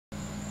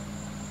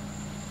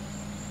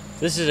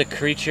This is a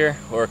creature,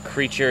 or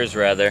creatures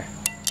rather,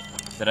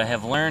 that I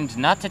have learned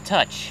not to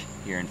touch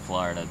here in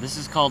Florida. This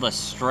is called a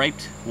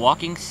striped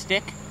walking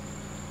stick,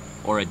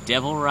 or a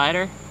devil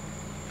rider.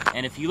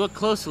 And if you look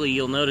closely,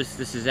 you'll notice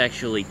this is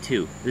actually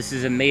two. This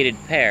is a mated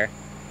pair,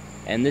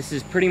 and this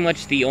is pretty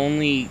much the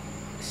only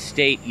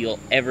state you'll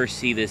ever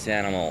see this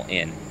animal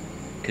in,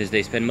 because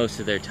they spend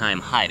most of their time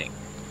hiding.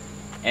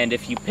 And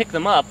if you pick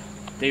them up,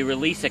 they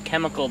release a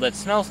chemical that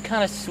smells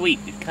kind of sweet.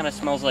 It kind of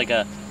smells like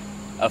a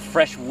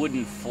fresh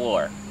wooden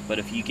floor. But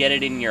if you get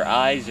it in your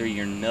eyes or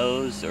your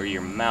nose or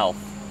your mouth,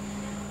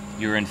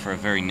 you're in for a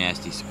very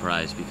nasty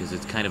surprise, because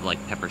it's kind of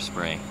like pepper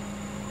spray.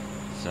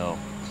 So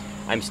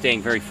I'm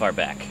staying very far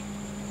back.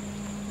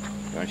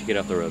 Why don't you get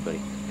off the road,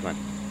 buddy? Come on.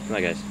 Come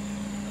on, guys.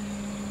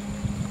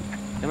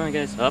 Come on,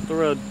 guys. Off the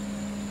road.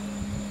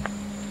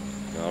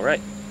 All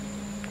right.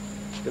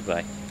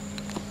 Goodbye.